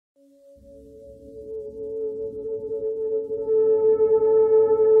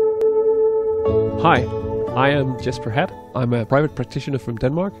Hi, I am Jesper Hatt. I'm a private practitioner from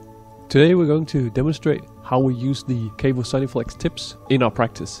Denmark. Today we're going to demonstrate how we use the KaVo SONICflex tips in our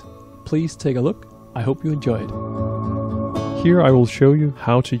practice. Please take a look. I hope you enjoy it. Here I will show you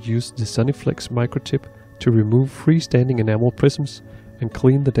how to use the SONICflex Micro tip to remove freestanding enamel prisms and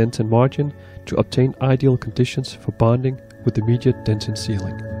clean the dentin margin to obtain ideal conditions for bonding with immediate dentin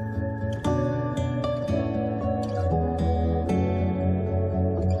sealing.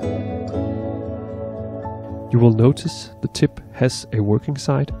 You will notice the tip has a working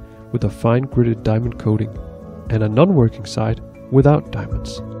side with a fine gridded diamond coating and a non-working side without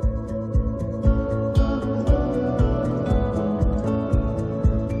diamonds.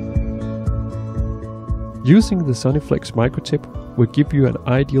 Using the SONICflex Micro tip will give you an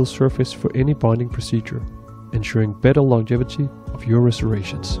ideal surface for any bonding procedure, ensuring better longevity of your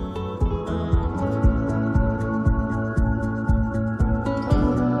restorations.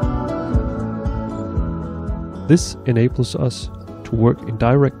 This enables us to work in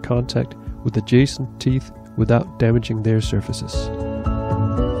direct contact with adjacent teeth without damaging their surfaces.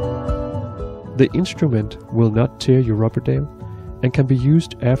 The instrument will not tear your rubber dam and can be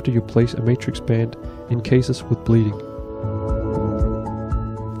used after you place a matrix band in cases with bleeding.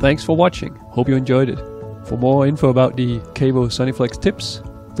 Thanks for watching. Hope you enjoyed it. For more info about the KaVo SONICflex tips,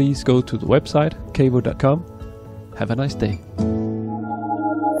 please go to the website kavo.com. Have a nice day.